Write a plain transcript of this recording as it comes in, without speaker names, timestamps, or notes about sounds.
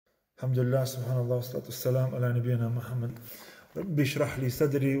Alhamdulillah, subhanallah, salatu wassalam ala nabiyyina Muhammad. Rabbi shrah li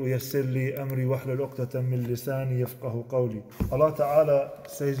sadri wa yassir li amri wahlul uqdatan min lisani yafqahu qawli. Allah Ta'ala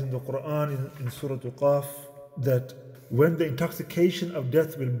says in the Quran in Surah Qaf that when the intoxication of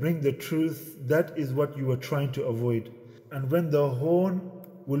death will bring the truth, that is what you are trying to avoid. And when the horn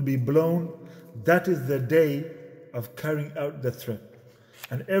will be blown, that is the day of carrying out the threat.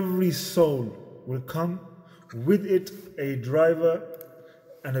 And every soul will come with it a driver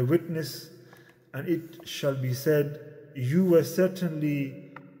and a witness, and it shall be said, you were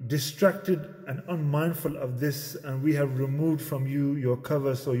certainly distracted and unmindful of this, and we have removed from you your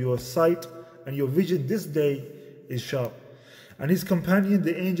cover, so your sight and your vision this day is sharp. And his companion,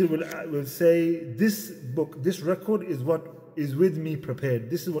 the angel, will say, this book, this record is what is with me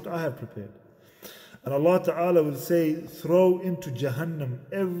prepared. This is what I have prepared. And Allah Ta'ala will say, throw into Jahannam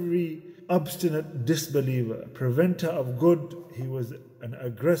every obstinate disbeliever, preventer of good. He was an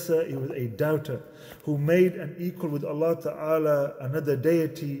aggressor, he was a doubter, who made an equal with Allah Ta'ala another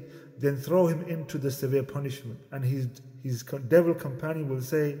deity, then throw him into the severe punishment. And his devil companion will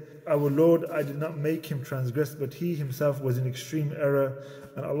say, our Lord, I did not make him transgress, but he himself was in extreme error.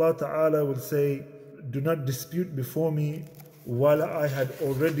 And Allah Ta'ala will say, do not dispute before me, while I had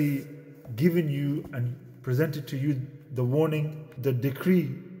already given you and presented to you the warning, the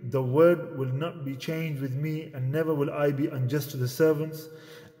decree. The word will not be changed with me, and never will I be unjust to the servants.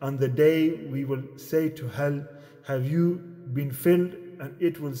 On the day we will say to hell, have you been filled? And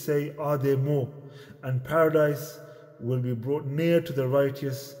it will say, are there more? And paradise will be brought near to the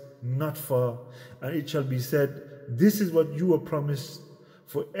righteous, not far. And it shall be said, this is what you were promised.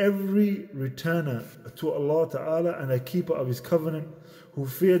 For every returner to Allah Ta'ala and a keeper of his covenant, who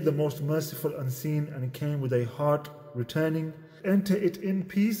feared the most merciful unseen and came with a heart returning, enter it in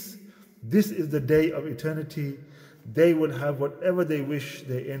peace. This is the day of eternity. They will have whatever they wish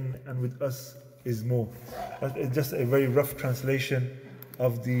therein, and with us is more. That's just a very rough translation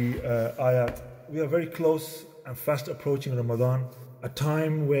of the ayat. We are very close and fast approaching Ramadan, a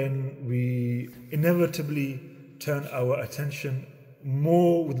time when we inevitably turn our attention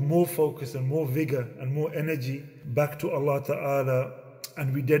with more focus and more vigor and more energy back to Allah Ta'ala,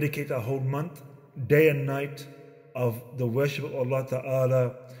 and we dedicate our whole month, day and night, of the worship of Allah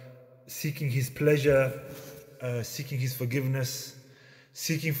Ta'ala, seeking His pleasure, seeking His forgiveness,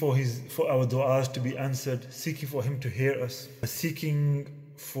 seeking for our du'as to be answered, seeking for Him to hear us, seeking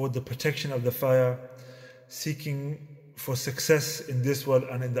for the protection of the fire, seeking for success in this world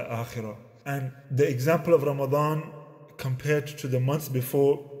and in the akhirah. And the example of Ramadan compared to the months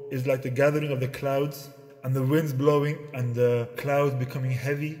before is like the gathering of the clouds and the winds blowing and the clouds becoming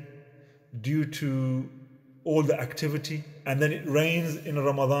heavy due to all the activity, and then it rains in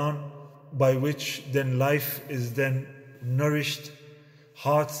Ramadan, by which then life is then nourished,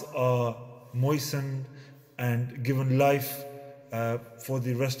 hearts are moistened and given life for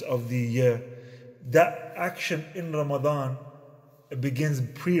the rest of the year. That action in Ramadan begins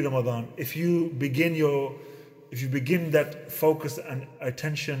pre-Ramadan. If you begin that focus and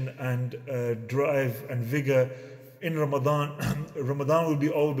attention and drive and vigor in Ramadan, Ramadan will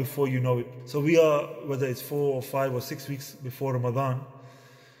be over before you know it. So we are, whether it's 4 or 5 or 6 weeks before Ramadan.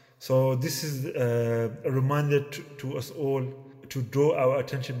 So this is a reminder to us all to draw our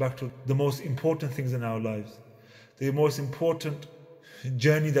attention back to the most important things in our lives, the most important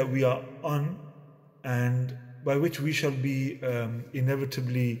journey that we are on, and by which we shall be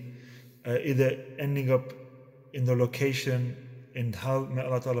inevitably either ending up in the location in hell, may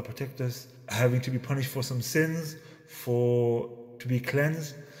Allah Ta'ala protect us, having to be punished for some sins, to be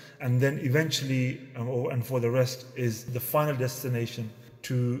cleansed, and then eventually, and for the rest, is the final destination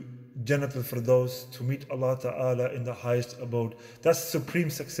to Jannat al-Firdaus, to meet Allah Ta'ala in the highest abode. That's supreme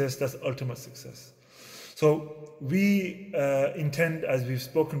success, that's ultimate success. So we intend, as we've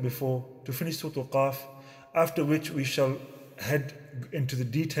spoken before, to finish Surah Qaf, after which we shall head into the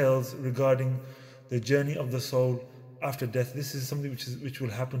details regarding the journey of the soul after death. This is something which will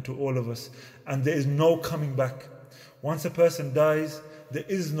happen to all of us, and there is no coming back. Once a person dies, there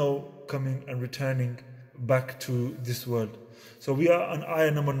is no coming and returning back to this world. So we are on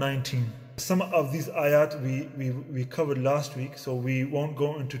ayah number 19. Some of these ayat we covered last week, so we won't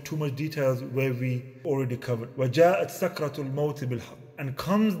go into too much details where we already covered. وَجَاءَتْ سَكْرَةُ الْمَوْتِ بِالْحَقِّ. And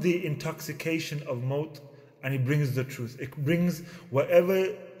comes the intoxication of maut, and it brings the truth. It brings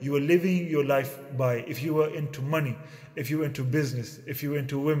whatever you are living your life by. If you were into money, if you were into business, if you were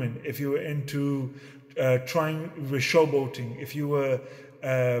into women, if you were into showboating, if you were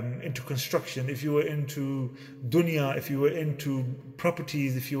into construction, if you were into dunya, if you were into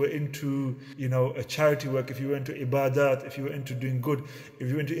properties, if you were into, a charity work, if you were into ibadat, if you were into doing good, if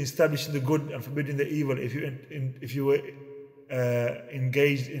you were into establishing the good and forbidding the evil, if you were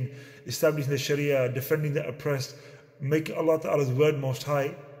engaged in establishing the Sharia, defending the oppressed, making Allah Ta'ala's word most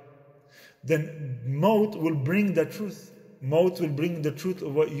high, then Maut will bring the truth. Maut will bring the truth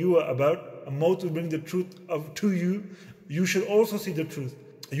of what you are about, and Maut will bring the truth to you. You shall also see the truth.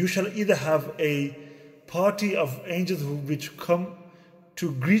 You shall either have a party of angels which come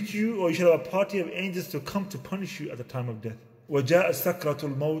to greet you, or you shall have a party of angels to come to punish you at the time of death. وَجَاءَ سَكْرَةُ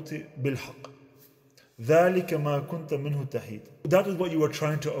الْمَوْتِ بِالْحَقِّ ذَلِكَ مَا كُنْتَ مِنْهُ تَحِيدٌ. That is what you were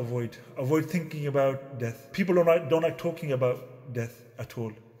trying to avoid. Avoid thinking about death. People don't like talking about death at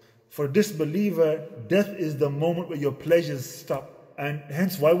all. For a disbeliever, death is the moment where your pleasures stop. And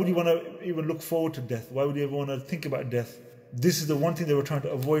hence, why would you want to even look forward to death? Why would you ever want to think about death? This is the one thing they were trying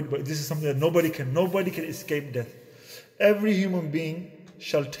to avoid, but this is something that nobody can escape death. Every human being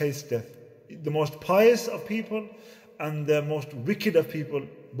shall taste death. The most pious of people and the most wicked of people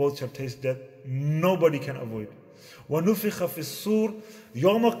both shall taste death. Nobody can avoid. وَنُفِخَ فِي الصُّورِ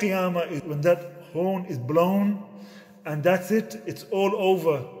يَوْمَ الْقِيَامَةِ is when that horn is blown, and that's it. It's all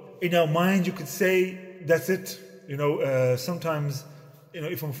over. In our mind, you could say, that's it. Sometimes,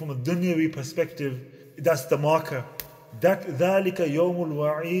 if from a dunyawi perspective, that's the marker. That ذَلِكَ يَوْمُ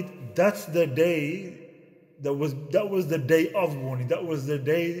الْوَعِيدِ, that's the day, that was the day of warning. That was the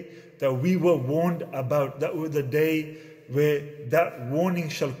day that we were warned about. That was the day where that warning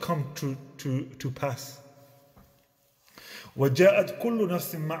shall come to pass. وَجَاءَتْ كُلُّ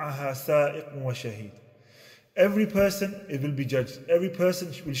نَفْسٍ مَعَهَا سَائِقٌ وَشَهِيدٌ. Every person, it will be judged. Every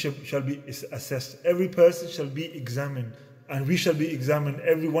person shall be assessed. Every person shall be examined. And we shall be examined.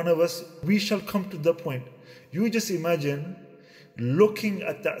 Every one of us, we shall come to the point. You just imagine looking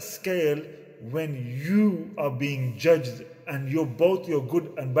at that scale when you are being judged and both your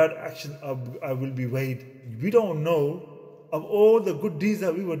good and bad actions will be weighed. We don't know of all the good deeds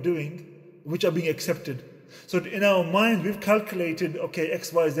that we were doing which are being accepted. So in our mind, we've calculated, okay,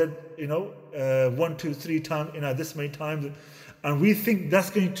 X, Y, Z, 1, 2, 3 times, this many times, and we think that's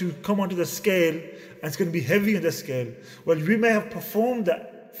going to come onto the scale, and it's going to be heavy on the scale. Well, we may have performed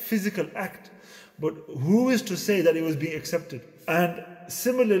that physical act, but who is to say that it was being accepted? And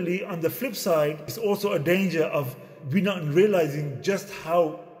similarly, on the flip side, it's also a danger of we not realizing just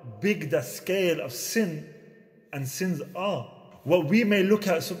how big the scale of sin and sins are. What we may look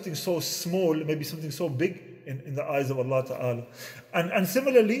at something so small, maybe something so big in the eyes of Allah Ta'ala. And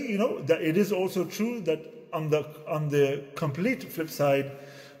similarly, that it is also true that on the complete flip side,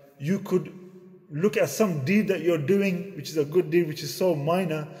 you could look at some deed that you're doing, which is a good deed, which is so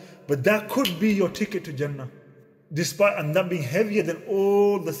minor, but that could be your ticket to Jannah, and that being heavier than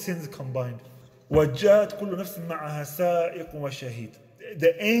all the sins combined. وَجَاءَتْ كُلُّ نَفْسٍ مَعَهَا سَائِقٌ وَشَهِيدٌ.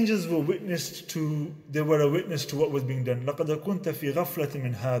 The angels were a witness to what was being done. لَقَدْ كُنْتَ فِي غَفْلَةٍ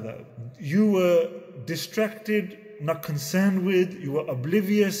مِنْ هَذَا. You were distracted, not concerned with, you were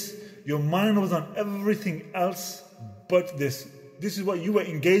oblivious, your mind was on everything else but this. This is what you were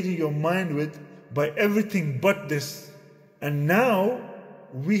engaging your mind with, by everything but this. And now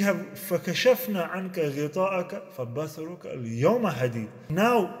we have فَكَشَفْنَا عَنْكَ غِطَاءَكَ فَبَصَرُكَ الْيَوْمَ حَدِيدٌ.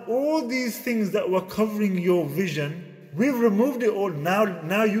 Now all these things that were covering your vision, we've removed it all.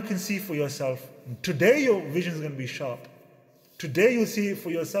 Now you can see for yourself. Today your vision is going to be sharp. Today you'll see it for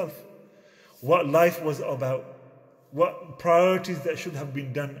yourself. What life was about. What priorities that should have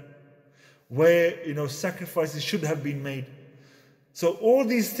been done. Where, sacrifices should have been made. So all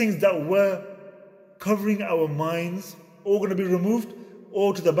these things that were covering our minds, all going to be removed,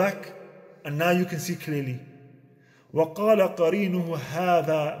 all to the back. And now you can see clearly. وَقَالَ قَرِينُهُ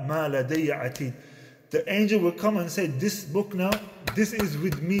هَذَا مَا لَدَيَّ عَتِيدٌ. The angel will come and say, this book now, this is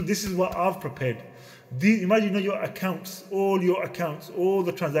with me, this is what I've prepared. Imagine your accounts, all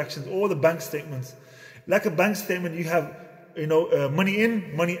the transactions, all the bank statements. Like a bank statement, you have, money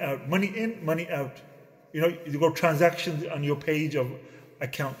in, money out, money in, money out. You got transactions on your page of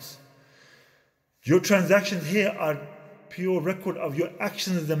accounts. Your transactions here are pure record of your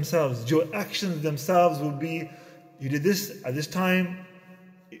actions themselves. Your actions themselves will be, you did this at this time,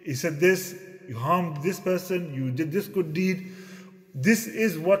 you said this, you harmed this person, you did this good deed. This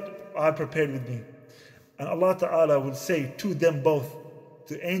is what I prepared with me. And Allah Ta'ala will say to them both,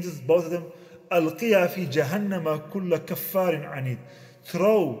 to angels, both of them, أَلْقِيَا فِي جَهَنَّمَ كُلَّ كَفَّارٍ عَنِيدٍ.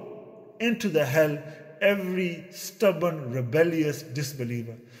 Throw into the hell every stubborn, rebellious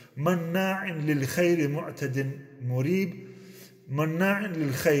disbeliever. مَنَّاعٍ لِلْخَيْرِ مُعْتَدٍ مُرِيبٍ. مَنَّاعٍ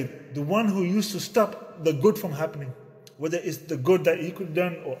لِلْخَيْرِ. The one who used to stop the good from happening. whether it's the good that he could have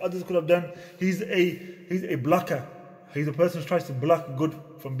done or others could have done, he's a blocker. He's a person who tries to block good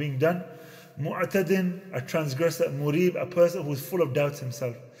from being done. Mu'tadin, a transgressor. Murib, a person who is full of doubts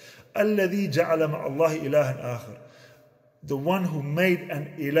himself. Alladhi ja'ala ma'allahi ilahan akhar. The one who made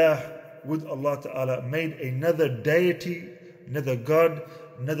an ilah with Allah Ta'ala, made another deity, another God,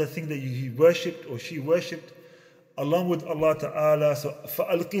 another thing that he worshipped or she worshipped, along with Allah Ta'ala. So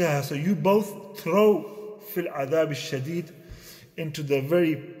فَأَلْقِهَا, so you both throw fil adhab al-shadid, into the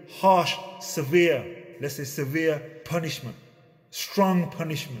very harsh, severe, let's say severe punishment, strong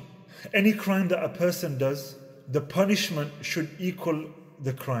punishment. Any crime that a person does, the punishment should equal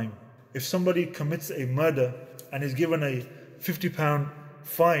the crime. If somebody commits a murder and is given a £50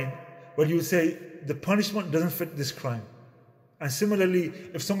 fine, well, you would say the punishment doesn't fit this crime. And similarly,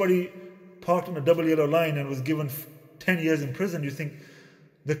 if somebody parked on a double yellow line and was given 10 years in prison, you think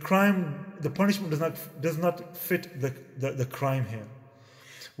the punishment does not fit the crime here.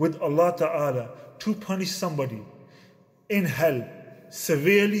 With Allah Ta'ala, to punish somebody in hell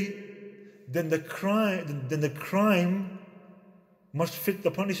severely, then the crime must fit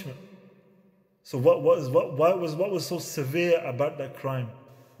the punishment. So what was so severe about that crime?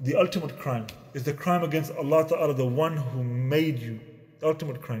 The ultimate crime is the crime against Allah Ta'ala, the one who made you. The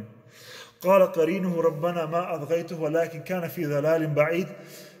ultimate crime. قال قرينه ربنا ما أضغيته ولكن كان في ضلال بعيد.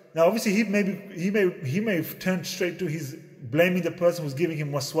 Now obviously he may have turned straight to, he's blaming the person who's giving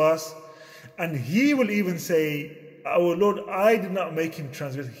him waswas, and he will even say, our Lord, I did not make him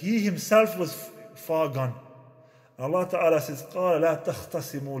transgress. He himself was far gone. And Allah Ta'ala says, قال لا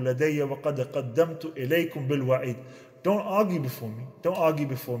تختصموا لدي وقد قدمت إليكم بالوعيد. Don't argue before me. Don't argue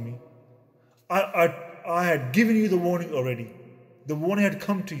before me. I had given you the warning already. The warning had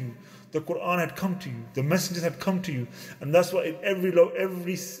come to you. The Quran had come to you. The messengers had come to you. And that's why in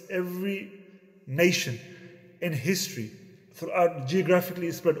every nation in history, throughout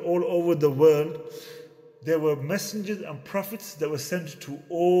geographically spread all over the world, there were messengers and prophets that were sent to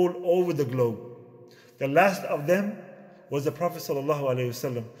all over the globe. The last of them was the Prophet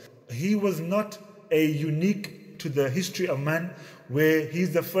ﷺ. He was not a unique to the history of man, where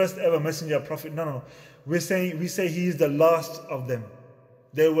he's the first ever messenger prophet. No. We say he is the last of them.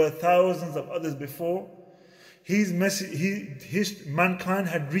 There were thousands of others before. Mankind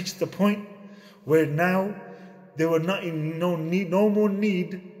had reached the point where now there were no more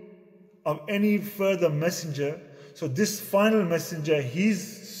need of any further messenger. So this final messenger,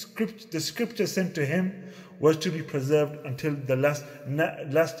 the scripture sent to him was to be preserved until the last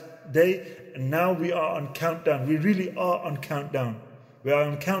day. And now we are on countdown. We really are on countdown. We are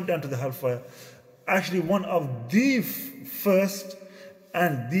on countdown to the hellfire. Actually, one of the first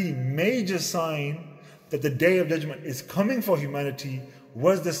and the major sign that the day of judgment is coming for humanity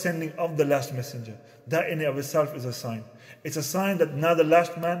was the sending of the last messenger. That in and of itself is a sign. It's a sign that now the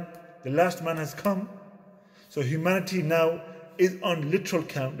last man has come. So humanity now is on literal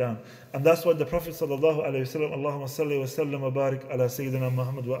countdown. And that's what the Prophet sallallahu alaihi wasallam, Allahumma salli wa sallam wa barik ala Sayyidina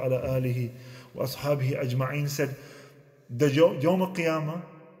Muhammad wa ala alihi wa ashabihi ajma'in, said, the Yawm al-Qiyamah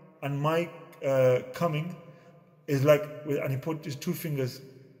and my coming is like, and he put his two fingers,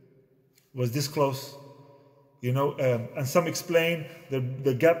 was this close, and some explain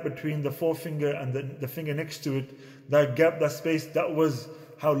the gap between the forefinger and the finger next to it, that gap, that space, that was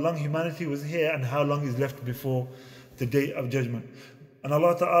how long humanity was here and how long is left before the day of judgment. And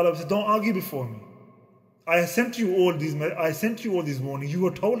Allah Ta'ala said, don't argue before me. I sent you all these warnings. You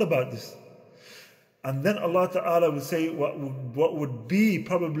were told about this. And then Allah Ta'ala would say what would be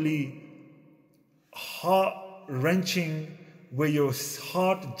probably heart-wrenching, where your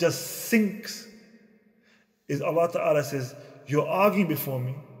heart just sinks, is Allah Ta'ala says, you're arguing before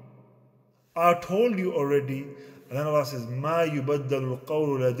me. I told you already. And then Allah says, مَا يُبَدَّلُ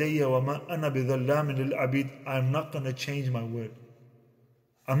الْقَوْلُ لَدَيَّ وَمَا أَنَا بِظَلَّامٍ لِلْعَبِيدِ. I'm not going to change my word.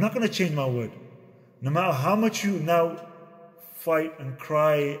 I'm not going to change my word. No matter how much you now fight and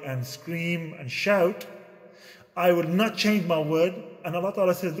cry and scream and shout, I will not change my word. And Allah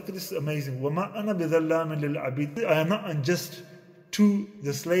Ta'ala says, look at this, amazing. وَمَا أَنَا بِظَلَّامٍ لِلْعَبِيدِ. I am not unjust to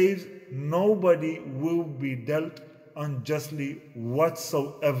the slaves. Nobody will be dealt unjustly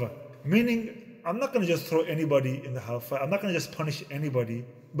whatsoever. Meaning, I'm not going to just throw anybody in the hellfire. I'm not going to just punish anybody.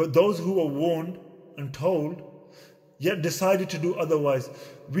 But those who were warned and told, yet decided to do otherwise.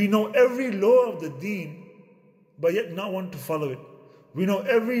 We know every law of the deen, but yet not want to follow it. We know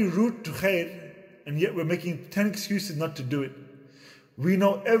every route to khair, and yet we're making 10 excuses not to do it. We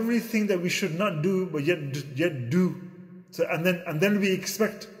know everything that we should not do, but yet do. So and then we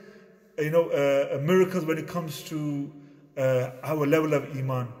expect, miracles when it comes to our level of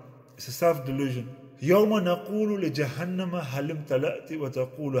iman. It's a self-delusion. يوم نقول لجهنم هل امتلأت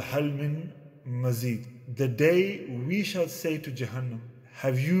وتقول هل من مزيد. The day we shall say to Jahannam,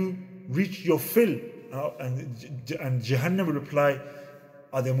 have you reached your fill? And Jahannam will reply,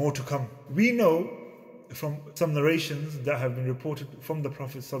 are there more to come? We know from some narrations that have been reported from the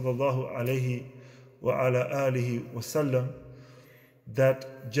Prophet sallallahu alaihi wa ala alihi wasallam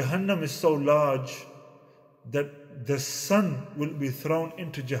that Jahannam is so large that the sun will be thrown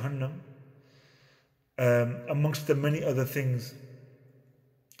into Jahannam amongst the many other things.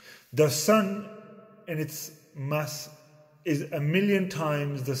 The sun in its mass is 1,000,000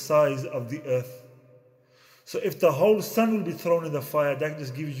 times the size of the earth. So if the whole sun will be thrown in the fire, that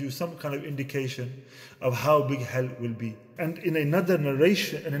just gives you some kind of indication of how big hell will be. And in another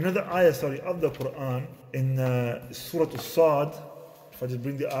narration, in another ayah, of the Quran, in Surah Al-Sad, if I just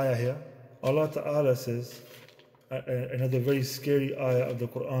bring the ayah here, Allah Ta'ala says, another very scary ayah of the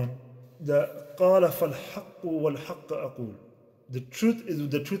Quran, that قَالَ فَالْحَقُّ وَالْحَقَّ أَقُولُ. The truth is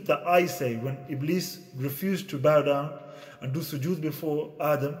the truth that I say. When Iblis refused to bow down and do sujood before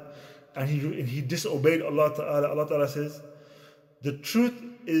Adam, and he disobeyed Allah Ta'ala, Allah Ta'ala says, the truth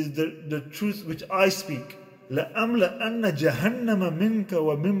is the truth which I speak. لَأَمْلَأَنَّ جَهَنَّمَ مِنْكَ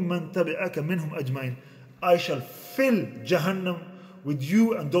وَمِمَّنْ تَبِعَكَ مِنْهُمْ أَجْمَعِينَ. I shall fill Jahannam with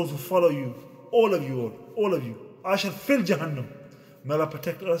you and those who follow you. All of you. I shall fill Jahannam. May Allah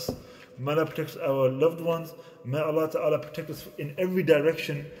protect us. May Allah protect our loved ones. May Allah Ta'ala protect us in every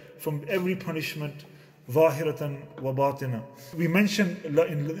direction from every punishment. ظاهرة وباطنة. We mentioned in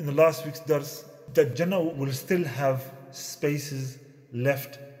the last week's dars that Jannah will still have spaces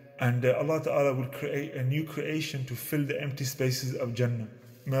left, and Allah Ta'ala will create a new creation to fill the empty spaces of Jannah.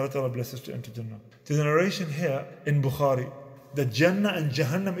 May Allah Ta'ala bless us to enter Jannah. There's a narration here in Bukhari that Jannah and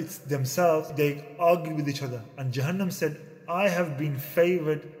Jahannam themselves, they argued with each other, and Jahannam said, I have been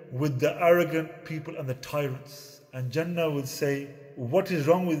favored with the arrogant people and the tyrants. And Jannah would say, what is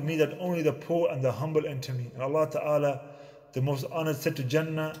wrong with me that only the poor and the humble enter me? And Allah Ta'ala, the most honored, said to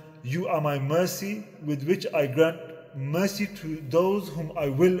Jannah, you are my mercy with which I grant mercy to those whom I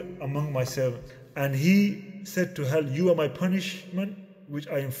will among my servants. And he said to hell, you are my punishment which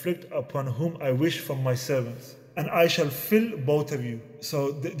I inflict upon whom I wish from my servants. And I shall fill both of you.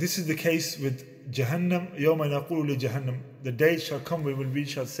 So this is the case with Jahannam. يَوْمَ نَقُولُ لِجَهَنَّمْ. The day shall come when we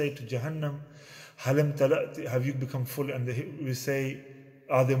shall say to Jahannam, Halim tala'ti, have you become full? And we say,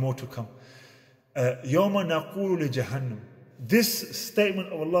 are there more to come? Yawma naqulu li Jahannam. This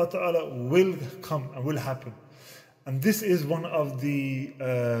statement of Allah Ta'ala will come and will happen. And this is one of the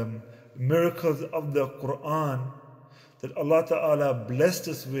miracles of the Quran that Allah Ta'ala blessed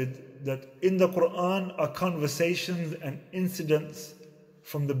us with, that in the Quran are conversations and incidents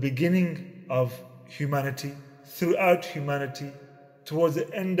from the beginning of humanity, throughout humanity, towards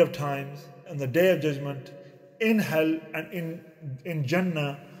the end of times, and the day of judgment, in hell and in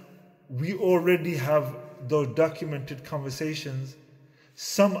Jannah. We already have those documented conversations,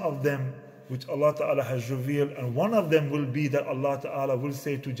 some of them which Allah Ta'ala has revealed, and one of them will be that Allah Ta'ala will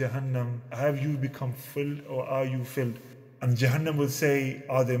say to Jahannam, have you become filled or are you filled? And Jahannam will say,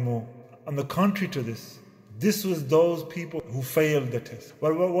 are there more? On the contrary to this was those people who failed the test.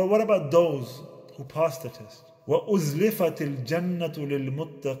 What about those who passed the test? وَأُزْلِفَتِ الْجَنَّةُ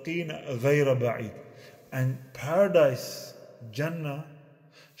لِلْمُتَّقِينَ غَيْرَ بَعِيدٍ. And paradise, Jannah,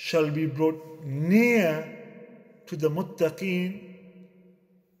 shall be brought near to the muttaqeen,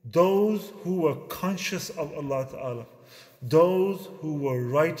 those who were conscious of Allah Ta'ala, those who were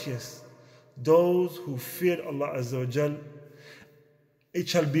righteous, those who feared Allah Azza wa Jal. It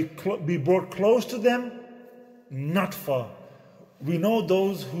shall be brought close to them, not far. We know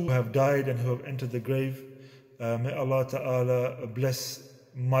those who have died and who have entered the grave. May Allah Ta'ala bless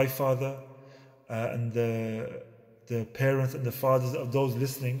my father and the parents and the fathers of those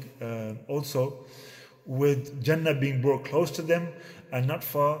listening also, with Jannah being brought close to them and not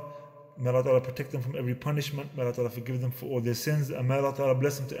far. May Allah Ta'ala protect them from every punishment. May Allah Ta'ala forgive them for all their sins. And may Allah Ta'ala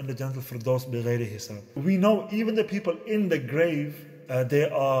bless them to enter Jannah Firdaus bighayri hisab. We know even the people in the grave,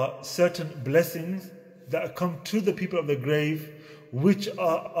 there are certain blessings that come to the people of the grave which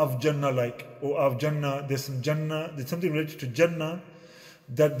are of Jannah-like, or of Jannah. There's something related to Jannah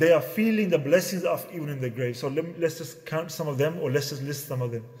that they are feeling the blessings of even in the grave. So let's just count some of them, or let's just list some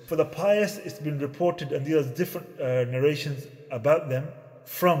of them. For the pious, it's been reported, and there are different narrations about them,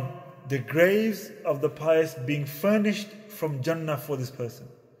 from the graves of the pious being furnished from Jannah for this person.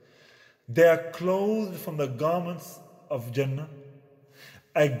 They are clothed from the garments of Jannah.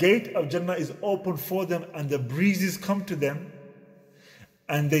 A gate of Jannah is open for them, and the breezes come to them,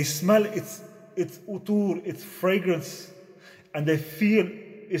 and they smell its utur, its fragrance, and they feel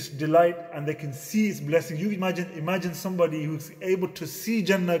its delight and they can see its blessing. You imagine somebody who's able to see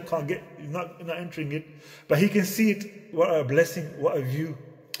Jannah, can't get, not entering it, but he can see it. What a blessing, what a view.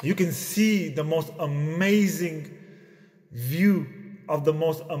 You can see the most amazing view of the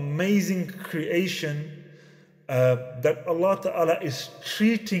most amazing creation that Allah Ta'ala is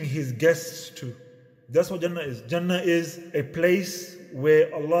treating His guests to. That's what Jannah is. Jannah is a place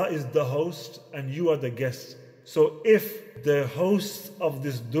where Allah is the host and you are the guest. So if the hosts of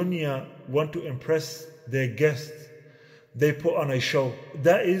this dunya want to impress their guests, they put on a show.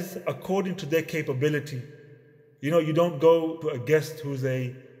 That is according to their capability. You know, you don't go to a guest who's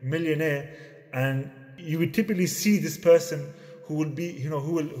a millionaire and you would typically see this person who will be, you know,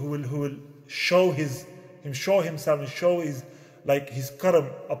 who will show himself and show his karam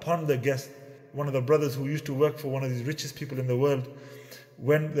upon the guest. One of the brothers who used to work for one of these richest people in the world,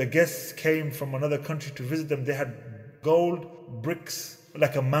 when the guests came from another country to visit them, they had gold bricks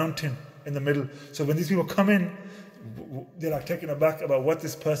like a mountain in the middle. So when these people come in, they're like taken aback about what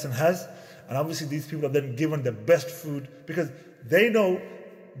this person has. And obviously these people are then given the best food because they know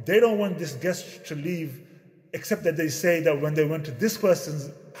they don't want this guest to leave, except that they say that when they went to this person's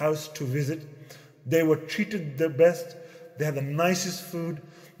house to visit, they were treated the best, they had the nicest food.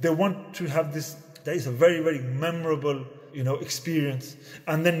 They want to have this, that is a very, very memorable, experience.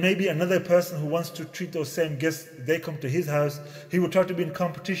 And then maybe another person who wants to treat those same guests, they come to his house, he will try to be in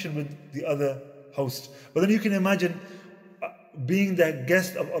competition with the other host. But then you can imagine being the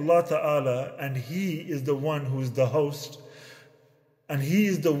guest of Allah Ta'ala, and He is the one who is the host, and He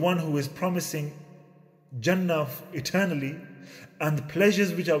is the one who is promising Jannah eternally, and the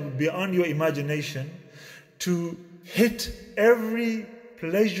pleasures which are beyond your imagination, to hit every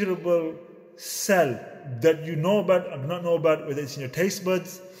pleasurable cell that you know about and not know about, whether it's in your taste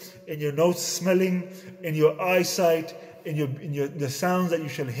buds, in your nose smelling, in your eyesight, in the sounds that you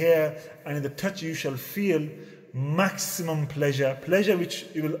shall hear, and in the touch you shall feel. Maximum pleasure which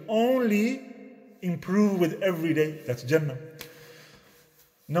you will only improve with every day. That's Jannah.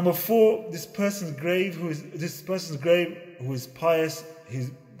 Number 4, this person's grave who is pious,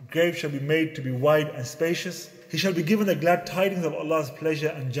 his grave shall be made to be wide and spacious. He shall be given the glad tidings of Allah's pleasure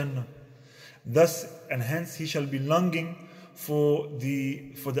and Jannah. Thus and hence he shall be longing for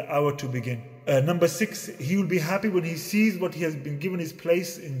the hour to begin. Number 6, he will be happy when he sees what he has been given his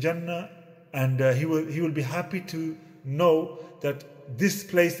place in Jannah, and he will be happy to know that this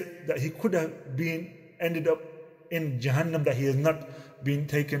place that he could have ended up in Jahannam, that he has not been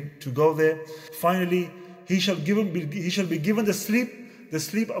taken to go there. Finally, he shall be given the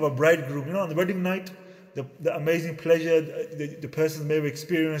sleep of a bridegroom. On the wedding night, the amazing pleasure the person may have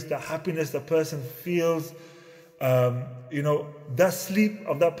experienced, the happiness the person feels, that sleep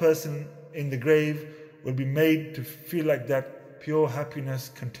of that person in the grave will be made to feel like that pure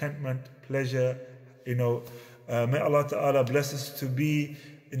happiness, contentment, pleasure. May Allah Ta'ala bless us to be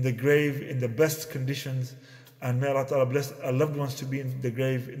in the grave in the best conditions, and may Allah Ta'ala bless our loved ones to be in the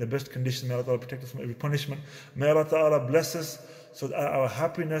grave in the best conditions. May Allah Ta'ala protect us from every punishment. May Allah Ta'ala bless us so that our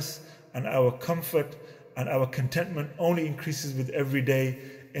happiness and our comfort and our contentment only increases with every day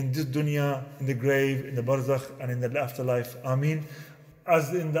in this dunya, in the grave, in the barzakh, and in the afterlife. Ameen.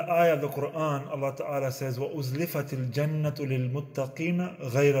 As in the ayah of the Quran, Allah Ta'ala says, وَأُزْلِفَتِ الْجَنَّةُ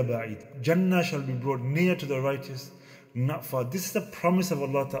لِلْمُتَّقِينَ غَيْرَ بَعِيدٍ. Jannah shall be brought near to the righteous, not far. This is the promise of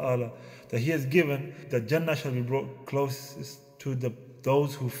Allah Ta'ala, that He has given, that Jannah shall be brought closest to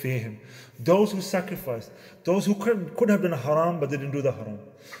those who fear Him, those who sacrifice, those who could have done haram but didn't do the haram,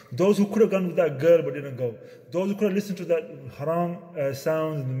 those who could have gone with that girl but didn't go, those who could have listened to that haram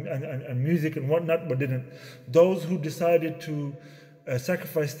sounds and music and whatnot but didn't, those who decided to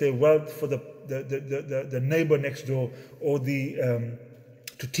sacrifice their wealth for the neighbor next door, or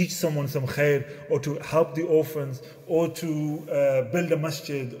to teach someone some khair, or to help the orphans, or to build a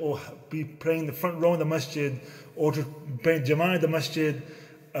masjid, or be praying the front row in the masjid, or to pray jama'ah in the masjid,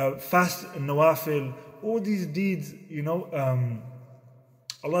 fast in nawafil. All these deeds,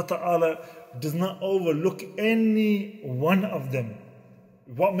 Allah Ta'ala does not overlook any one of them.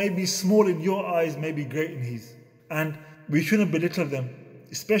 What may be small in your eyes may be great in His. And we shouldn't belittle them,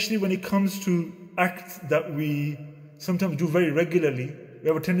 especially when it comes to acts that we sometimes do very regularly. We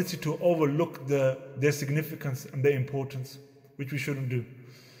have a tendency to overlook their significance and their importance, which we shouldn't do.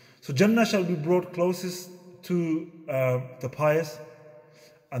 So Jannah shall be brought closest to the pious.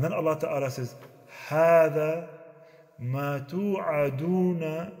 And then Allah Ta'ala says, هَذَا مَا تُوعَدُونَ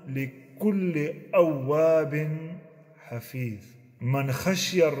لِكُلِّ أَوَّابٍ حَفِيظٍ مَنْ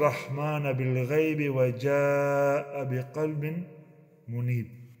خَشِيَ الرَّحْمَنَ بِالْغَيْبِ وَجَاءَ بِقَلْبٍ مُنِيبٍ.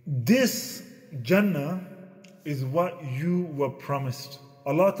 This Jannah is what you were promised.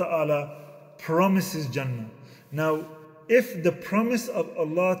 Allah Ta'ala promises Jannah. Now, if the promise of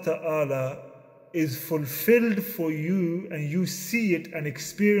Allah Ta'ala is fulfilled for you and you see it and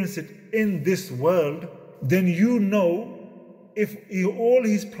experience it in this world, then you know if all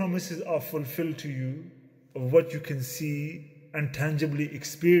His promises are fulfilled to you, of what you can see and tangibly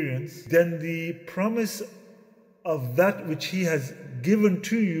experience, then the promise of that which He has given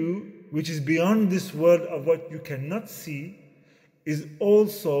to you, which is beyond this world of what you cannot see, is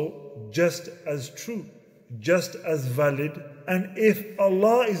also just as true, just as valid. And if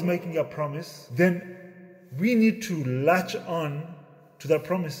Allah is making a promise, then we need to latch on to that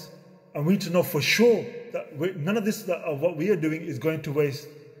promise. And we need to know for sure that none of this of what we are doing is going to waste.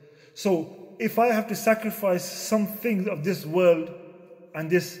 So if I have to sacrifice some things of this world and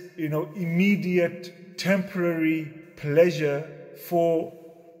this, immediate, temporary pleasure for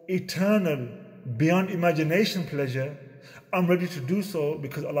eternal, beyond imagination pleasure, I'm ready to do so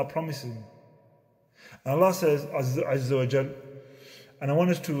because Allah promises me. And Allah says, Azza wa Jal, and I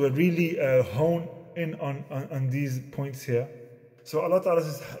want us to really hone in on these points here. So Allah Ta'ala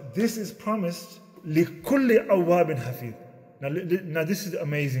says, this is promised لِكُلِّ أَوَّابٍ حَفِيظٍ. Now this is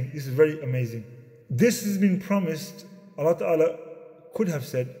amazing. This is very amazing. This has been promised. Allah Ta'ala could have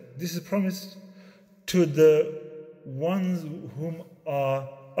said, this is promised to the ones whom are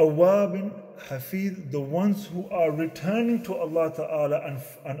awwabin hafiz, the ones who are returning to Allah Ta'ala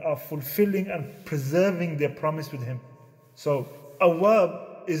and are fulfilling and preserving their promise with Him. So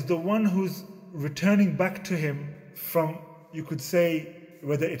awwab is the one who's returning back to Him from, you could say,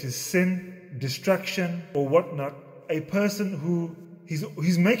 whether it is sin, distraction or whatnot. A person who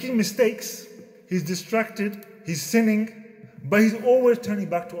he's making mistakes, he's distracted, he's sinning, but he's always turning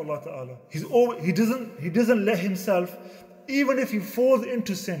back to Allah Ta'ala. He doesn't let himself, even if he falls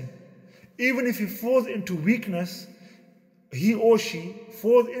into sin, even if he falls into weakness, he or she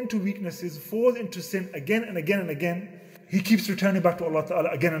falls into weaknesses, falls into sin again and again and again, he keeps returning back to Allah Ta'ala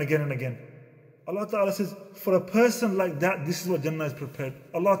again and again and again. Allah Ta'ala says, for a person like that, this is what Jannah is prepared.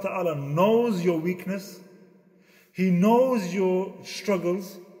 Allah Ta'ala knows your weakness. He knows your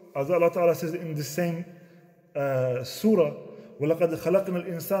struggles. As Allah Ta'ala says in the same surah, وَلَقَدْ خَلَقْنَا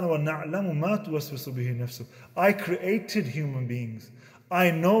الْإِنسَانَ وَنَعْلَمُ مَا تُوَسْوِسُ بِهِ نَفْسُهُ. I created human beings.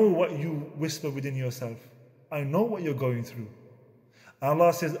 I know what you whisper within yourself. I know what you're going through.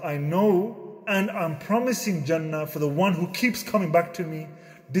 Allah says, I know, and I'm promising Jannah for the one who keeps coming back to me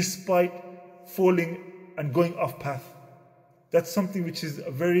despite falling and going off path. That's something which is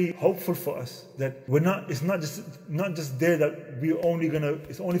very hopeful for us, that it's not just there that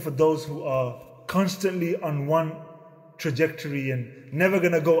it's only for those who are constantly on one trajectory and never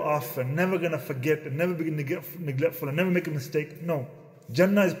gonna go off and never gonna forget and never be neglectful and never make a mistake. No.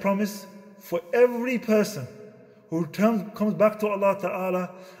 Jannah is promised for every person who comes back to Allah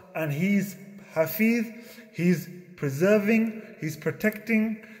Ta'ala and He's Hafiz, He's preserving, He's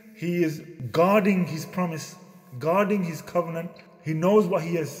protecting, He is guarding His promise, guarding His covenant. He knows what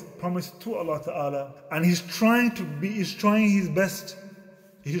He has promised to Allah Ta'ala, and He's trying His best.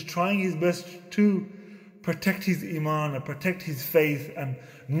 He's trying His best to protect His iman and protect His faith and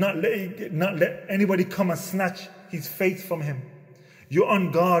not let anybody come and snatch His faith from Him. You're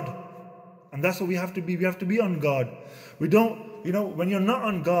on guard, and that's what we have to be. We have to be on guard. We don't, when you're not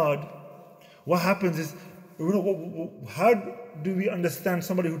on guard, what happens is, how do we understand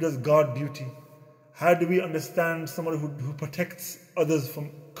somebody who does guard duty? How do we understand somebody who protects others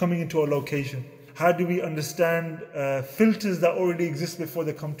from coming into a location? How do we understand filters that already exist before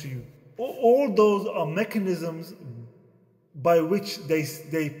they come to you? All those are mechanisms by which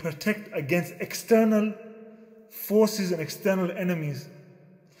they protect against external forces and external enemies.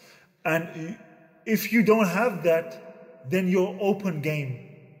 And if you don't have that, then you're open game.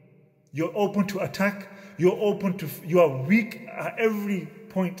 You're open to attack. You are weak at every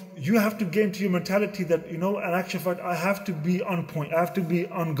point. You have to get into your mentality that, in actual fact, I have to be on point. I have to be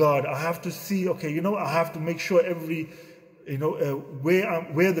on guard. I have to see, I have to make sure where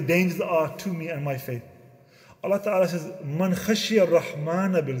the dangers are to me and my faith. Allah Ta'ala says, "Man khashiya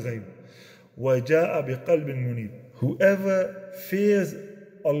ar-Rahmana bil-ghayb wa jaa bi-qalbin munib." Whoever fears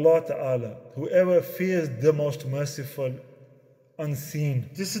Allah Ta'ala, whoever fears the most merciful, unseen.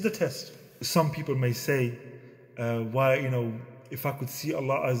 This is the test. Some people may say, why, if I could see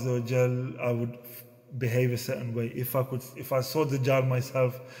Allah Azza wa Jal, I would behave a certain way. If I saw the Dajjal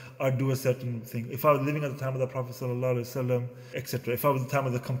myself, I'd do a certain thing. If I was living at the time of the Prophet Sallallahu Alaihi Wasallam, etc. If I was at the time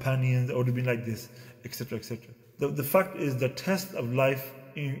of the companions, I would have been like this, etc., etc. The fact is, the test of life,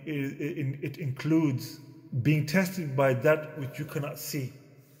 it includes being tested by that which you cannot see.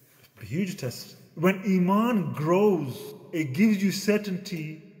 A huge test. When Iman grows it gives you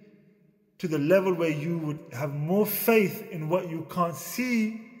certainty to the level where you would have more faith in what you can't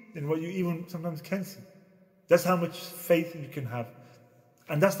see than what you even sometimes can see. That's how much faith you can have.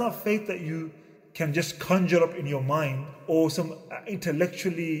 And that's not faith that you can just conjure up in your mind or some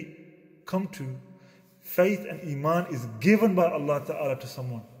intellectually come to. Faith and Iman is given by Allah Ta'ala to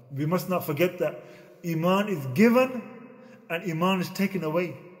someone. We must not forget that Iman is given and Iman is taken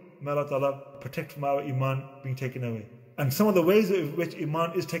away. May Allah Ta'ala protect from our Iman being taken away. And some of the ways in which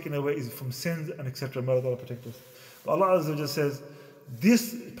Iman is taken away is from sins and etc. May Allah Ta'ala protect us. But Allah Azza wa Jalla says,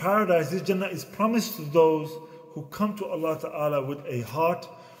 this paradise, this Jannah is promised to those who come to Allah Ta'ala with a heart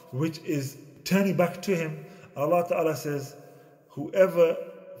which is turning back to Him. Allah Ta'ala says, whoever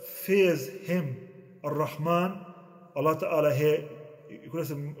fears Him, Ar-Rahman, Allah Ta'ala here,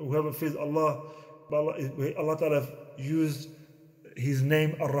 whoever fears Allah, Allah Ta'ala used His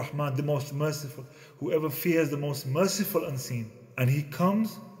name Ar-Rahman, the most merciful. Whoever fears the most merciful unseen. And he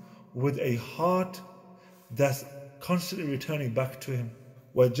comes with a heart that's constantly returning back to Him.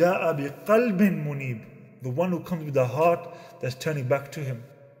 وَجَاءَ بِقَلْبٍ مُنِيبٍ. The one who comes with a heart that's turning back to Him.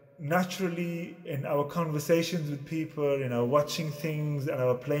 Naturally, in our conversations with people, in our watching things, and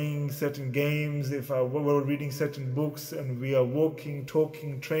our playing certain games, we're reading certain books, and we are walking,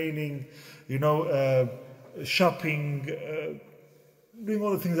 talking, training, shopping, doing all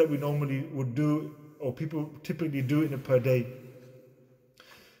the things that we normally would do, or people typically do in a per day.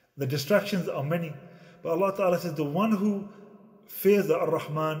 The distractions are many, but Allah Ta'ala says the one who fears the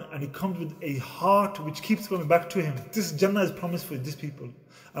Ar-Rahman and he comes with a heart which keeps coming back to Him. This Jannah is promised for these people.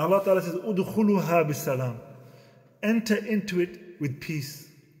 And Allah Ta'ala says, "Udkhuluha bisalam." Enter into it with peace.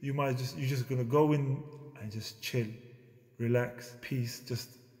 You're just gonna go in and just chill, relax, peace.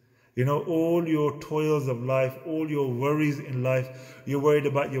 All your toils of life, all your worries in life. You're worried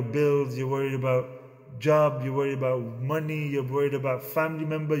about your bills. You're worried about job. You're worried about money. You're worried about family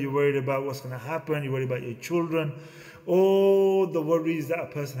member. You're worried about what's gonna happen. You're worried about your children. All the worries that a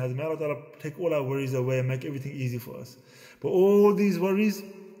person has. May Allah Ta'ala take all our worries away and make everything easy for us. But all these worries,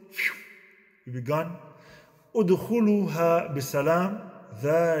 will be gone. Udkhuluha bisalam.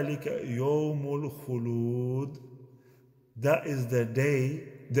 Dhalika yawmul khulud. That is the day,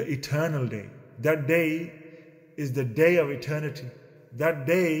 the eternal day. That day is the day of eternity. That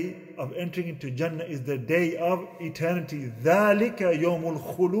day of entering into Jannah is the day of eternity. Dhalika yawmul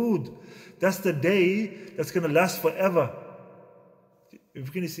khulud. That's the day that's going to last forever. If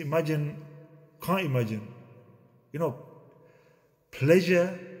you can just can't imagine.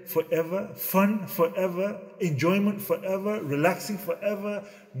 Pleasure forever, fun forever, enjoyment forever, relaxing forever,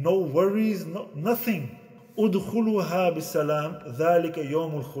 no worries, nothing. Udkhuluha bisalam, dhalika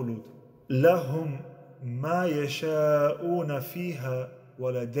yawmul khulud. Lahum ma yasha'una fiha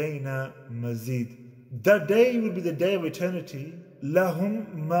waladayna mazid. That day will be the day of eternity.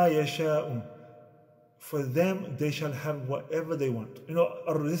 Lahum ma yasha'un. For them, they shall have whatever they want.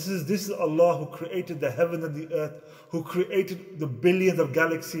 This is Allah who created the heaven and the earth, who created the billions of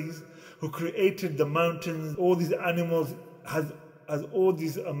galaxies, who created the mountains, all these animals, has all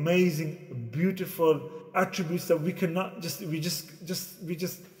these amazing, beautiful attributes that we cannot we just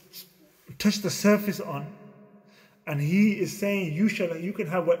touch the surface on. And He is saying, you can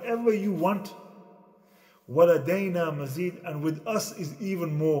have whatever you want. وَلَدَيْنَا مَزِيدٌ. And with us is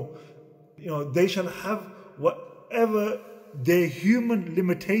even more. They shall have whatever their human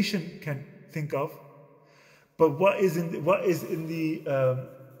limitation can think of. But what is in the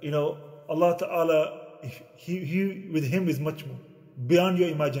Allah Ta'ala, He with Him is much more beyond your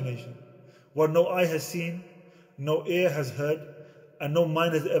imagination. What no eye has seen, no ear has heard, and no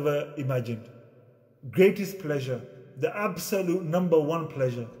mind has ever imagined. Greatest pleasure, the absolute number one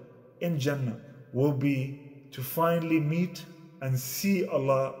pleasure in Jannah will be to finally meet and see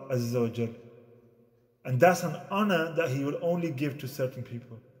Allah Azza wa Jal. And that's an honor that He will only give to certain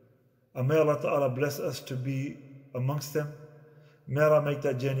people. And may Allah Ta'ala bless us to be amongst them. May Allah make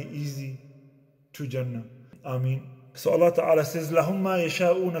that journey easy to Jannah. Ameen. So Allah Ta'ala says, لَهُمْ مَا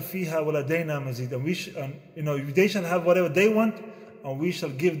يَشَاءُونَ فِيهَا وَلَدَيْنَا مَزِيدٌ. And they shall have whatever they want, and we shall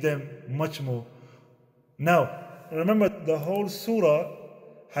give them much more. Now, remember, the whole surah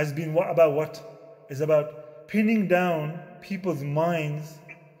has been about what? It's about pinning down people's minds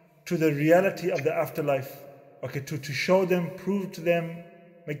to the reality of the afterlife. Okay, to show them, prove to them,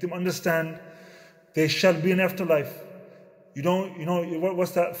 make them understand there shall be an afterlife.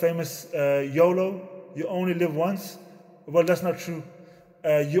 What's that famous YOLO? You only live once? Well, that's not true.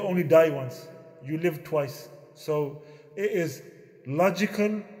 You only die once. You live twice. So it is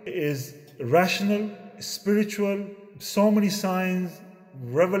logical, it is rational, spiritual. So many signs,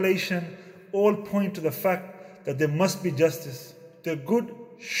 revelation, all point to the fact that there must be justice. The good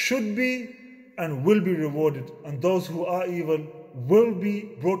should be and will be rewarded, and those who are evil will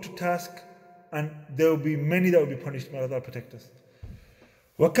be brought to task, and there will be many that will be punished. May Allah protect us.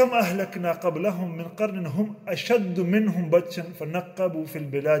 وَكَمْ أَهْلَكْنَا قَبْلَهُمْ مِنْ قَرْنٍ هُمْ أَشَدُّ مِنْهُمْ بَطْشًا فَنَقَّبُوا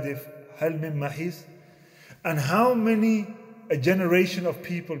فِي الْبِلَادِ هَلْ مِنْ مَحِيصٍ. And how many a generation of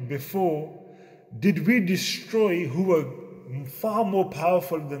people before did we destroy who were far more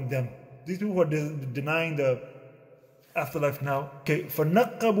powerful than them? These people who are denying the afterlife now. Okay,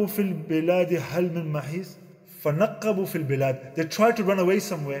 فَنَقَّبُوا فِي الْبِلَادِ هَلْ مِنْ مَحِيصٍ. فَنَقَّبُوا فِي الْبِلَادِ. They tried to run away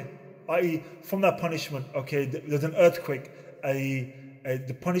somewhere, i.e. from that punishment. Okay, there's an earthquake.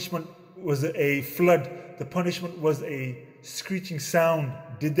 The punishment was a flood. The punishment was a screeching sound.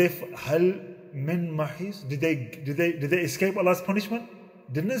 Did they هَلْ مِنْ مَحِيصٍ? Did they escape Allah's punishment?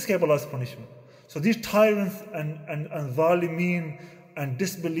 Didn't escape Allah's punishment. So these tyrants and zalimeen and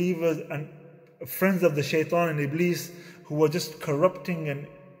disbelievers and friends of the shaitan and iblis who were just corrupting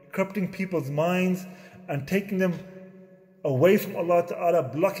people's minds and taking them away from Allah Ta'ala,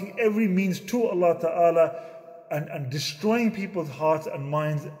 blocking every means to Allah Ta'ala, and destroying people's hearts and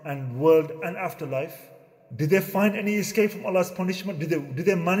minds and world and afterlife. Did they find any escape from Allah's punishment? Did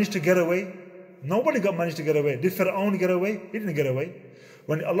they manage to get away? Nobody managed to get away. Did Fir'aun get away? He didn't get away.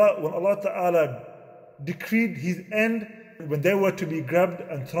 When Allah Ta'ala decreed his end, when they were to be grabbed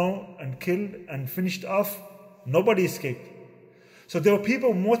and thrown and killed and finished off, nobody escaped. So there were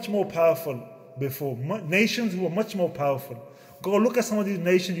people much more powerful before, nations who were much more powerful. Go look at some of these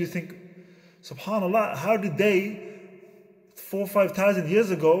nations, you think, subhanAllah, how did they, 4,000 or 5,000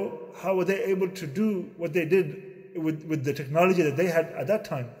 years ago, how were they able to do what they did with the technology that they had at that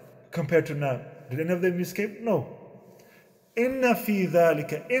time compared to now? Did any of them escape? No. Inna fi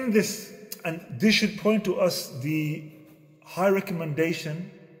dhalika, in this, and this should point to us the high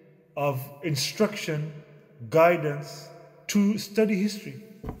recommendation of instruction, guidance to study history.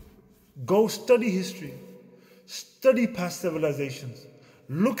 Go study history. Study past civilizations.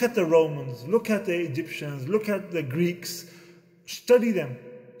 Look at the Romans, look at the Egyptians, look at the Greeks. Study them.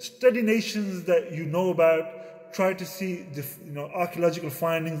 Study nations that you know about. Try to see the archaeological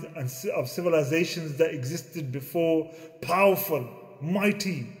findings of civilizations that existed before, powerful,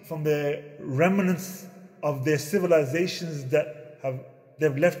 mighty, from the remnants of their civilizations that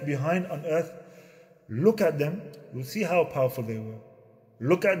they've left behind on earth. Look at them, you'll see how powerful they were.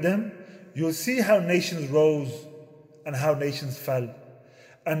 Look at them, you'll see how nations rose and how nations fell,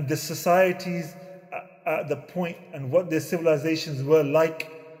 and the societies at the point and what their civilizations were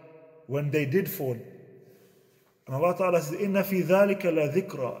like when they did fall. And Allah Ta'ala says, إِنَّ فِي ذَلِكَ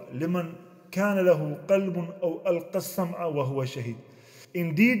لَذِكْرَى لِمَنْ كَانَ لَهُ قَلْبٌ أَوْ أَلْقَى السَّمْعَ وَهُوَ شَهِيدٌ.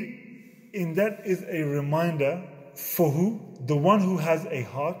 Indeed, in that is a reminder for who? The one who has a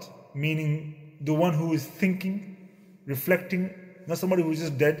heart, meaning the one who is thinking, reflecting, not somebody who is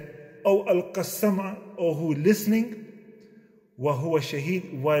just dead. أَوْ أَلْقَى السَّمْعَ, or who is listening, وَهُوَ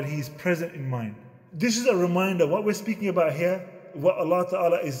شَهِيدٌ, while he is present in mind. This is a reminder. What we're speaking about here, what Allah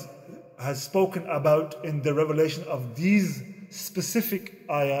Ta'ala has spoken about in the revelation of these specific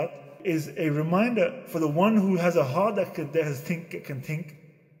ayat, is a reminder for the one who has a heart that can think,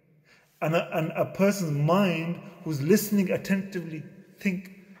 and a person's mind who's listening attentively.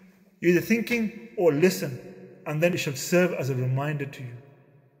 Think. You're either thinking or listen, and then it should serve as a reminder to you.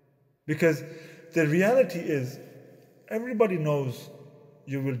 Because the reality is, everybody knows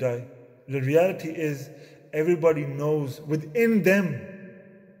you will die. The reality is, everybody knows within them,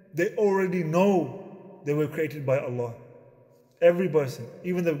 they already know they were created by Allah. Every person,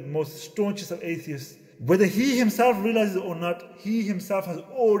 even the most staunchest of atheists, whether he himself realizes it or not, he himself has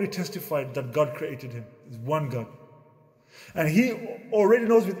already testified that God created him. There's one God. And he already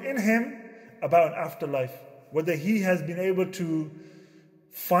knows within him about an afterlife. Whether he has been able to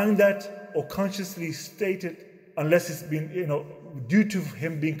find that or consciously state it, unless it's been, due to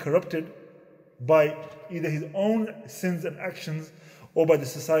him being corrupted by either his own sins and actions or by the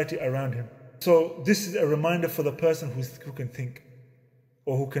society around him. So this is a reminder for the person who can think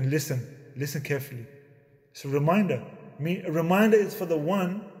or who can listen carefully. It's a reminder. A reminder is for the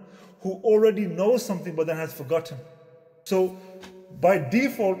one who already knows something but then has forgotten. So by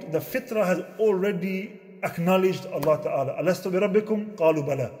default, the fitrah has already acknowledged Allah Ta'ala. Alastu bi rabbikum? Qalu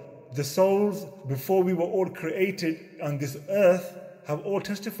bala. The souls, before we were all created on this earth, have all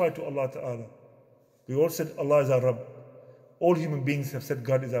testified to Allah Ta'ala. We all said Allah is our Rabb. All human beings have said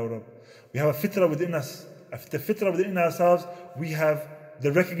God is our Rabb. We have a fitrah within us. The fitrah within ourselves, we have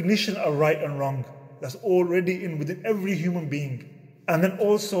the recognition of right and wrong. That's already within every human being. And then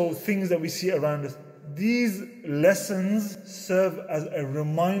also things that we see around us. These lessons serve as a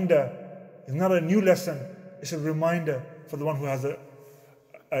reminder. It's not a new lesson. It's a reminder for the one who has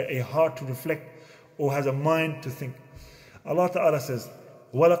a heart to reflect or has a mind to think. Allah Ta'ala says,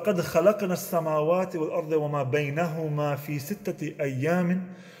 وَلَقَدْ خَلَقْنَا السَّمَاوَاتِ وَالْأَرْضَ وَمَا بَيْنَهُمَا فِي سِتَّةِ أَيَّامٍ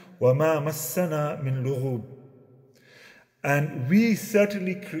وَمَا مَسَّنَا مِنْ لُغُوبٍ. And we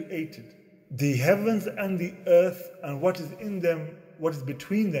certainly created the heavens and the earth and what is in them, what is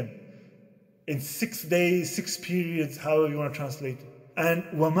between them, in 6 days, 6 periods, however you want to translate it. And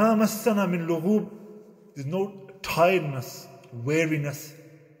وَمَا مَسَّنَا مِنْ لُغُوبٍ. There's no tiredness, weariness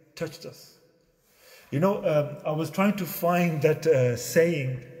touched us. You know, I was trying to find that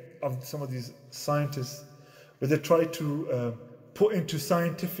saying of some of these scientists where they try to put into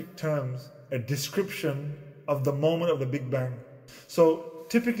scientific terms a description of the moment of the Big Bang. So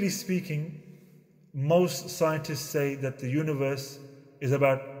typically speaking, most scientists say that the universe is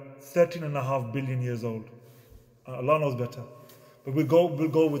about 13.5 billion years old. Allah knows better, but we'll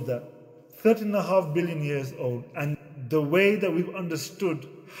go with that. 13.5 billion years old. And the way that we've understood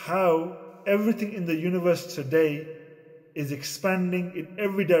how everything in the universe today is expanding in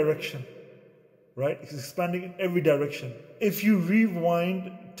every direction, right? It's expanding in every direction. If you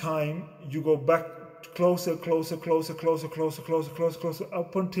rewind time, you go back closer, closer, closer, closer, closer, closer, closer, closer,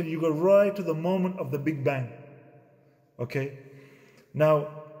 up until you go right to the moment of the Big Bang. Okay? Now,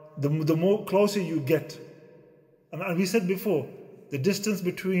 the more closer you get, and we said before, the distance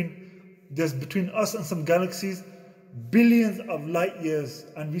between us and some galaxies, billions of light years.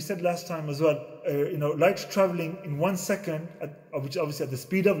 And we said last time as well, light traveling in 1 second, which obviously at the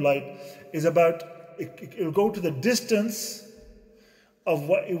speed of light, is about, it'll go to the distance of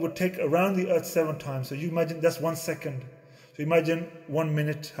what it would take around the Earth 7 times. So you imagine that's 1 second. So imagine 1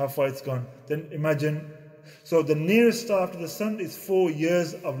 minute, how far it's gone. Then imagine, so the nearest star after the sun is 4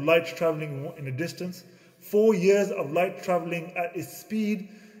 years of light traveling in a distance. 4 years of light traveling at its speed,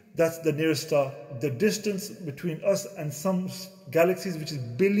 that's the nearest star. The distance between us and some galaxies, which is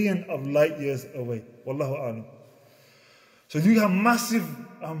billion of light years away. Wallahu a'lam. So you have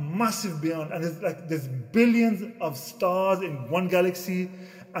massive beyond, and there's billions of stars in one galaxy,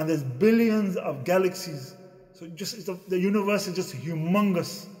 and there's billions of galaxies. So the universe is just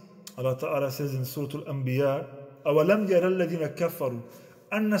humongous. Allah Ta'ala says in Surah Al-Anbiya, أَوَلَمْ يَرَ الَّذِينَ كَفَرُوا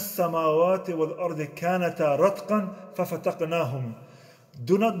أَنَّ السَّمَاوَاتِ وَالْأَرْضِ كَانَتَا رَتْقًا فَفَتَقْنَاهُمْ.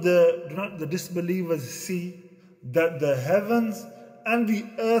 Do not the disbelievers see that the heavens and the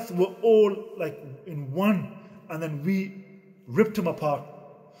earth were all like in one, and then we ripped them apart.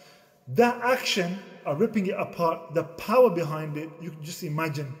 That action of ripping it apart, the power behind it, you can just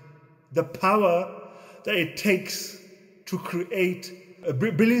imagine the power that it takes to create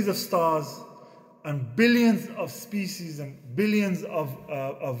billions of stars and billions of species and billions of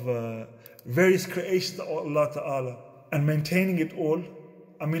various creations of Allah Ta'ala, and maintaining it all.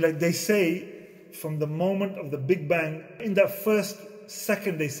 I mean, like they say, from the moment of the Big Bang, in that first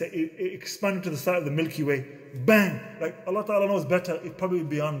second, they say it expanded to the side of the Milky Way. Bang! Like Allah Ta'ala knows better, it's probably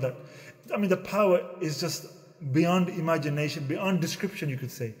beyond that. I mean, the power is just beyond imagination, beyond description, you could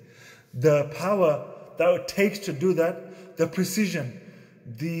say. The power that it takes to do that, the precision,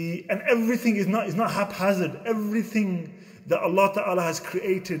 and everything is not haphazard. Everything that Allah Ta'ala has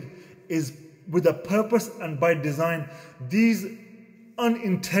created is with a purpose and by design. These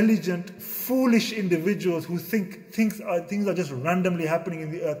unintelligent, foolish individuals who think things are just randomly happening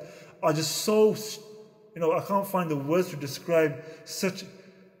in the earth are just so, I can't find the words to describe such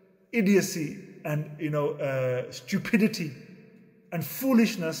idiocy and, stupidity and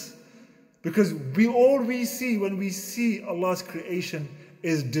foolishness, because all we see when we see Allah's creation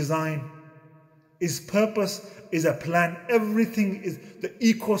is design, is purpose, is a plan. Everything is the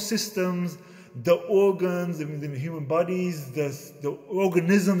ecosystems, the organs, the human bodies, the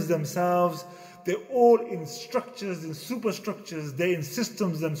organisms themselves, they're all in structures, in superstructures, they're in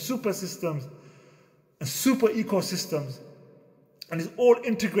systems and super systems and super ecosystems. And it's all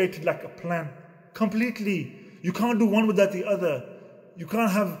integrated like a plan, completely. You can't do one without the other. You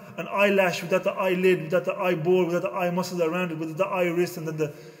can't have an eyelash without the eyelid, without the eyeball, without the eye muscles around it, without the iris, and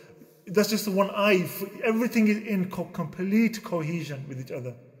then that's just the one eye. Everything is in complete cohesion with each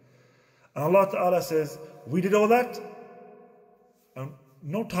other. And Allah Ta'ala says, we did all that, and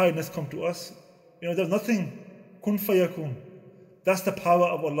no tiredness come to us. There's nothing. Kun fayakun. That's the power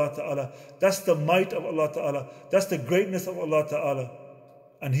of Allah Ta'ala. That's the might of Allah Ta'ala. That's the greatness of Allah Ta'ala.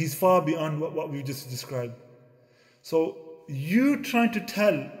 And He's far beyond what we just described. So you trying to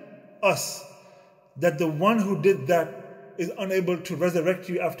tell us that the one who did that is unable to resurrect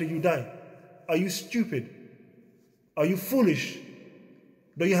you after you die. Are you stupid? Are you foolish?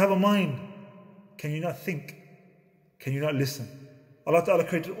 Do you have a mind? Can you not think? Can you not listen? Allah Ta'ala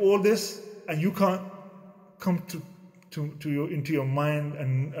created all this, and you can't come into your mind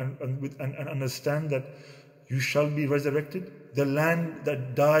and understand that you shall be resurrected? The land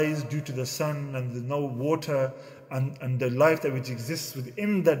that dies due to the sun and the no water and the life that which exists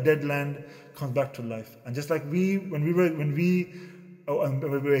within that dead land comes back to life. And just like when we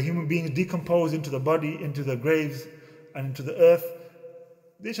were human beings decomposed into the body, into the graves and into the earth,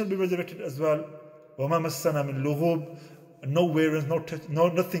 they shall be resurrected as well. وَمَا مَسَّنَا مِن لُغُوبٍ. No weariness,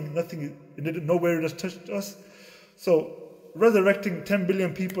 no weariness touched us. So resurrecting 10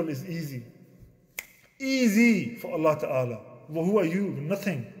 billion people is easy. Easy for Allah Ta'ala. Well, who are you?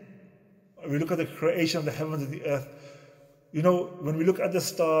 Nothing. We look at the creation of the heavens and the earth. You know, when we look at the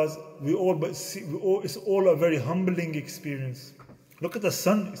stars, it's all a very humbling experience. Look at the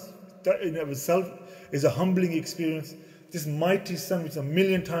sun. That in of itself is a humbling experience. This mighty sun, which is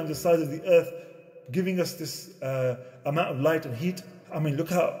 1,000,000 times the size of the earth, giving us this amount of light and heat. I mean, look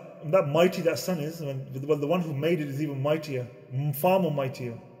how that mighty that sun is. Well, the one who made it is even mightier, far more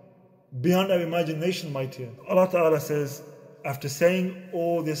mightier, beyond our imagination mightier. Allah Ta'ala says, after saying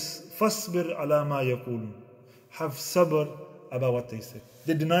all this, فَاصْبِرْ عَلَى مَا يَقُولُونَ. Have sabr about what they say.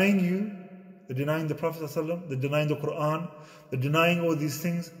 They're denying you, they're denying the Prophet ﷺ, they're denying the Quran, they're denying all these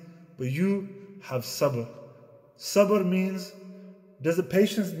things, but you have sabr. Sabr means,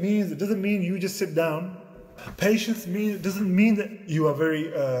 patience means, it doesn't mean you just sit down. Patience means, it doesn't mean that you are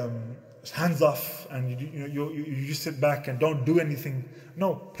very hands off and you just sit back and don't do anything.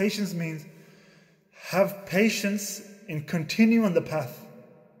 No, patience means have patience in continuing on the path.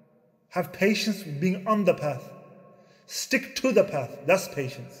 Have patience with being on the path. Stick to the path. That's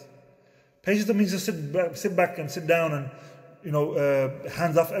patience. Patience don't mean just sit back and sit down and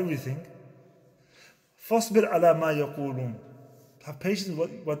hands off everything. فَاصْبِرْ عَلَى مَا يَقُولُونَ. Have patience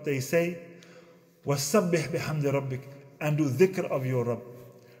with what they say. وَسَبِّحْ بِحَمْدِ رَبِّكَ. And do dhikr of your Rabb.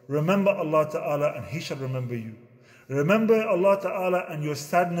 Remember Allah Ta'ala and He shall remember you. Remember Allah Ta'ala and your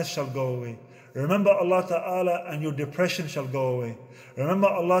sadness shall go away. Remember Allah Ta'ala and your depression shall go away. Remember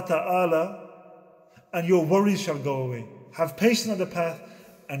Allah Ta'ala and your worries shall go away. Have patience on the path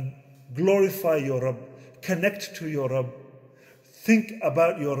and glorify your Rabb. Connect to your Rabb. Think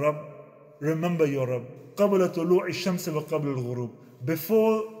about your Rabb. Remember your Rabb. قَبْلَ طُلُوعِ الشَّمْسِ وَقَبْلَ الْغُرُوبِ.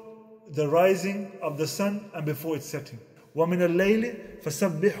 Before the rising of the sun and before its setting. وَمِنَ اللَّيْلِ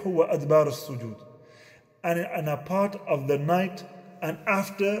فَسَبِّحْهُ وَأَدْبَارَ السُّجُودِ. And a part of the night and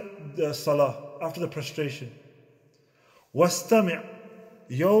after the salah, after the prostration. وَاسْتَمِعْ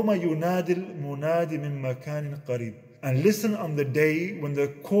يَوْمَ يُنَادِ الْمُنَادِ مِنْ مَكَانٍ قَرِيبٍ. And listen on the day when the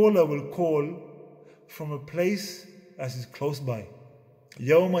caller will call from a place as is close by.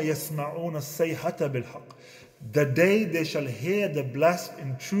 يَوْمَ يَسْمَعُونَ السَّيْحَةَ بِالْحَقِّ. The day they shall hear the blast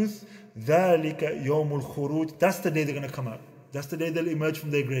in truth. ذَلِكَ يَوْمُ الْخُرُوجِ. That's the day they're going to come out. That's the day they'll emerge from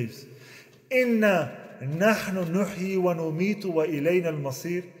their graves. إِنَّا نَحْنُ نُحْيِي وَنُمِيتُ وَإِلَيْنَا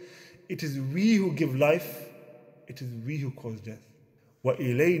الْمَصِيرُ. It is we who give life. It is we who cause death.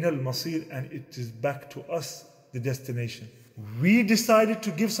 وَإِلَيْنَا الْمَصِيرُ. And it is back to us, the destination. We decided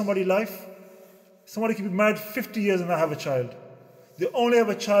to give somebody life. Somebody can be married 50 years and not have a child. They only have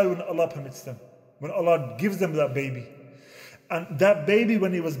a child when Allah permits them. When Allah gives them that baby. And that baby,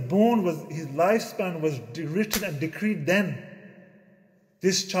 when he was born, his lifespan was written and decreed then.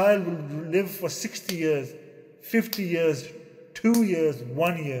 This child will live for 60 years, 50 years, 2 years,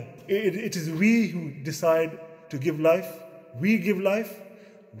 1 year. It is we who decide to give life. We give life.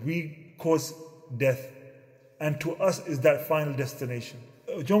 We cause death. And to us is that final destination.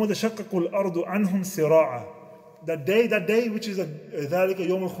 يَوْمَ تَشَقَّقُ الْأَرْضُ عَنْهُمْ سِرَاعًا. That day which is ذَلِكَ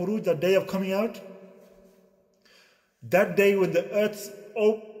يَوْمُ الْخُرُوجِ, that day of coming out. That day when the earth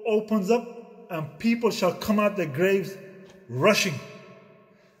opens up and people shall come out their graves rushing.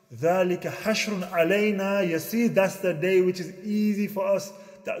 ذَلِكَ حَشْرٌ عَلَيْنَا يَسِيرٌ. That's the day which is easy for us.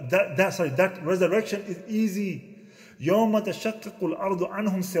 That resurrection is easy. يَوْمَ تَشَقَّقُ الْأَرْضُ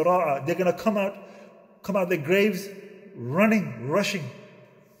عَنْهُمْ سِرَاعًا. They're going to come out their graves running, rushing.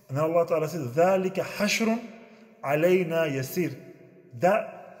 And then Allah Ta'ala says, ذَلِكَ حَشْرٌ عَلَيْنَا يَسِيرٌ.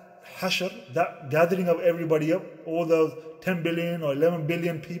 That hashr, that gathering of everybody up, all those 10 billion or 11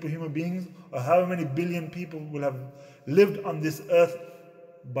 billion people, human beings, or however many billion people will have lived on this earth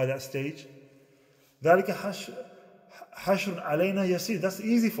by that stage. ذَلِكَ حَشْرٌ عَلَيْنَا يَسِيرٌ. That's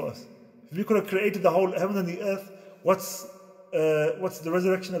easy for us. If we could have created the whole heaven and the earth, what's the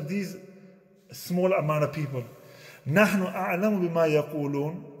resurrection of these small amount of people? نَحْنُ أَعْلَمُ بِمَا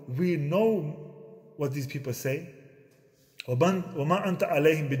يَقُولُونَ. We know what these people say. وَمَا أَنْتَ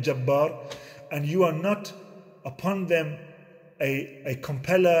عَلَيْهِمْ بِالْجَبَّارِ. And you are not upon them a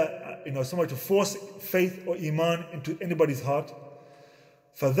compeller, somebody to force faith or iman into anybody's heart.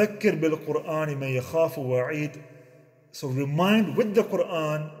 فذكر بالقرآن من يخاف وعيد. So remind with the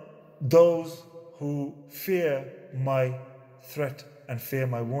Quran those who fear my threat and fear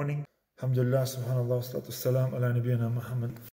my warning. Alhamdulillah, subhanallah, salatu salam ala nabiyyina Muhammad.